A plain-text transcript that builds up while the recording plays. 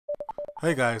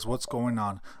Hey guys, what's going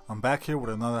on? I'm back here with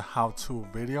another how-to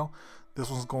video. This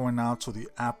one's going out to the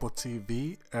Apple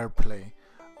TV AirPlay.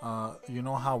 You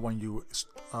know how when you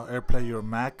AirPlay your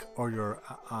Mac or your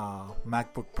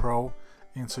MacBook Pro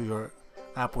into your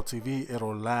Apple TV,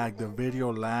 it'll lag, the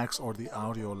video lags or the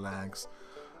audio lags.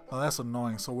 Now that's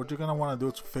annoying. So what you're going to want to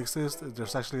do to fix this,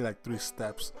 there's actually like 3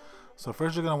 steps. So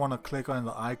first you're going to want to click on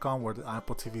the icon where the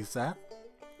Apple TV is at.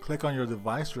 Click on your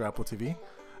device, your Apple TV.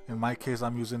 In my case,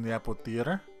 I'm using the Apple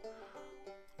Theater.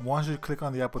 Once you click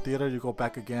on the Apple Theater, you go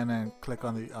back again and click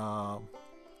on the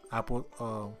Apple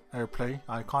AirPlay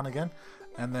icon again,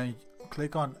 and then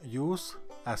click on Use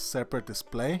as Separate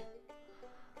Display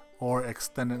or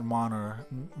Extended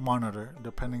Monitor,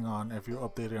 depending on if you're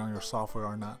updated on your software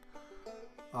or not.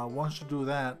 Once you do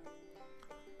that,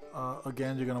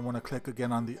 again, you're going to want to click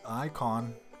again on the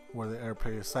icon where the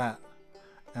AirPlay is at,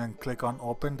 and click on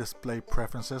Open Display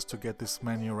Preferences to get this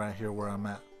menu right here where I'm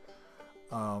at.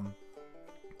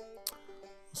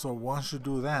 So once you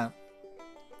do that,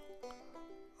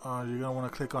 you're gonna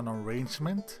want to click on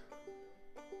Arrangement,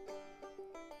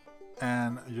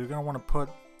 and you're gonna want to put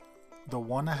the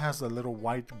one that has a little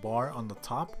white bar on the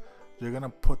top. You're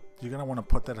gonna want to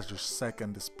put that as your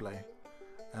second display,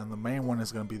 and the main one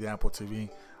is gonna be the Apple TV,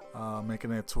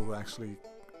 making it to actually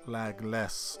lag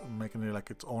less, making it like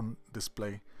its own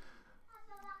display.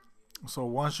 So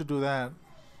once you do that,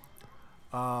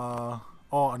 oh,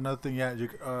 another thing, yeah,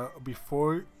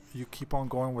 before you keep on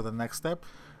going with the next step,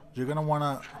 you're gonna want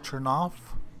to turn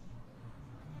off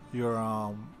your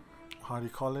how do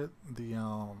you call it, the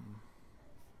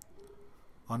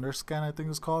underscan, I think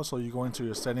it's called. So you go into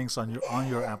your settings on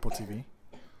your Apple TV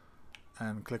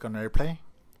and click on AirPlay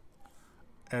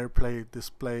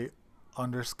display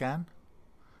underscan,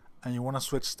 and you want to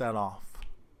switch that off.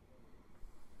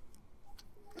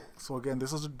 So again,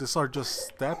 these are just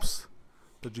steps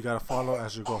that you gotta follow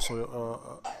as you go.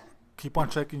 So keep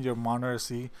on checking your monitor,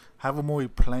 have a movie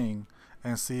playing,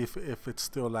 and see if it's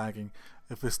still lagging.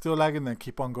 If it's still lagging, then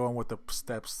keep on going with the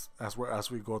steps as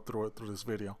we go through this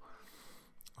video.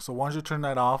 So once you turn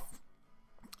that off,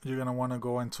 you're gonna want to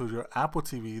go into your Apple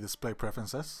TV display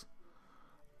preferences.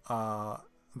 The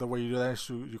way you do that is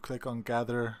you click on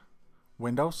Gather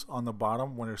Windows on the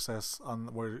bottom when it says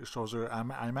where it shows your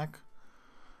iMac,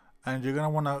 and you're gonna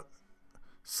want to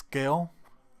scale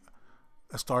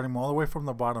starting all the way from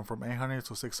the bottom from 800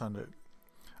 to 600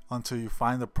 until you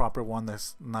find the proper one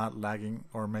that's not lagging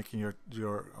or making your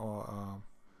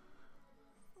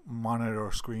monitor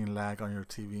or screen lag on your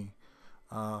TV.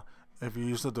 If you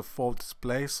use the default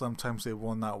display, sometimes it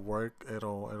will not work.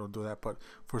 It'll do that, but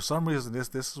for some reason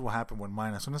this is what happened with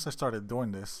mine. As soon as I started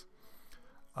doing this,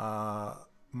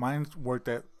 mine worked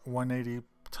at 180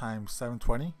 times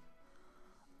 720,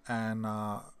 and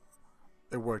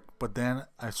it worked. But then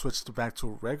I switched back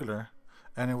to regular,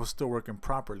 and it was still working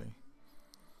properly.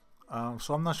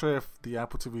 So I'm not sure if the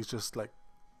Apple TV is just like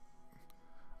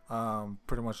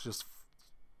pretty much just,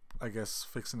 I guess,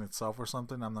 fixing itself or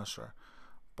something. I'm not sure.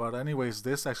 But anyways,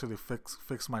 this actually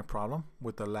fixed my problem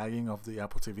with the lagging of the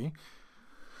Apple TV.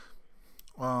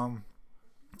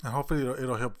 And hopefully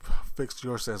it'll help fix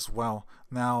yours as well.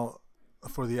 Now,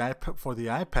 for the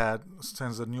iPad,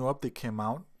 since the new update came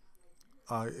out,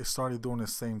 it started doing the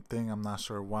same thing. I'm not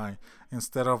sure why.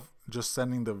 Instead of just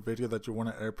sending the video that you want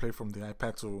to AirPlay from the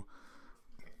iPad to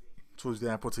the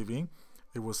Apple TV,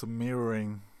 it was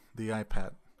mirroring the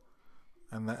iPad,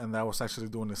 and that was actually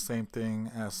doing the same thing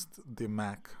as the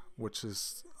Mac, which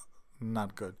is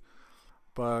not good.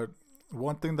 But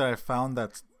one thing that I found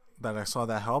that I saw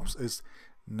that helps is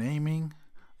naming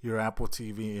your Apple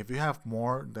TV. If you have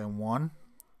more than one,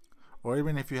 or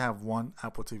even if you have one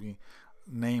Apple TV,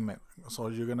 name it. So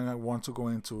you're gonna want to go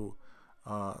into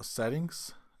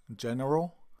settings,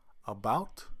 general,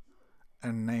 about,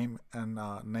 and name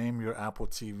your Apple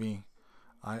TV.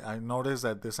 I noticed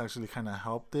that this actually kind of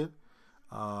helped it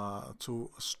to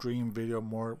stream video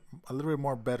a little bit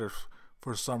more better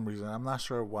for some reason. I'm not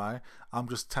sure why. I'm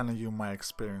just telling you my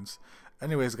experience.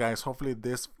 Anyways, guys, hopefully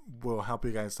this will help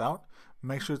you guys out.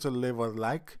 Make sure to leave a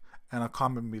like and a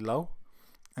comment below,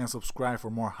 and subscribe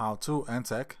for more how-to and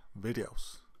tech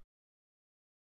videos.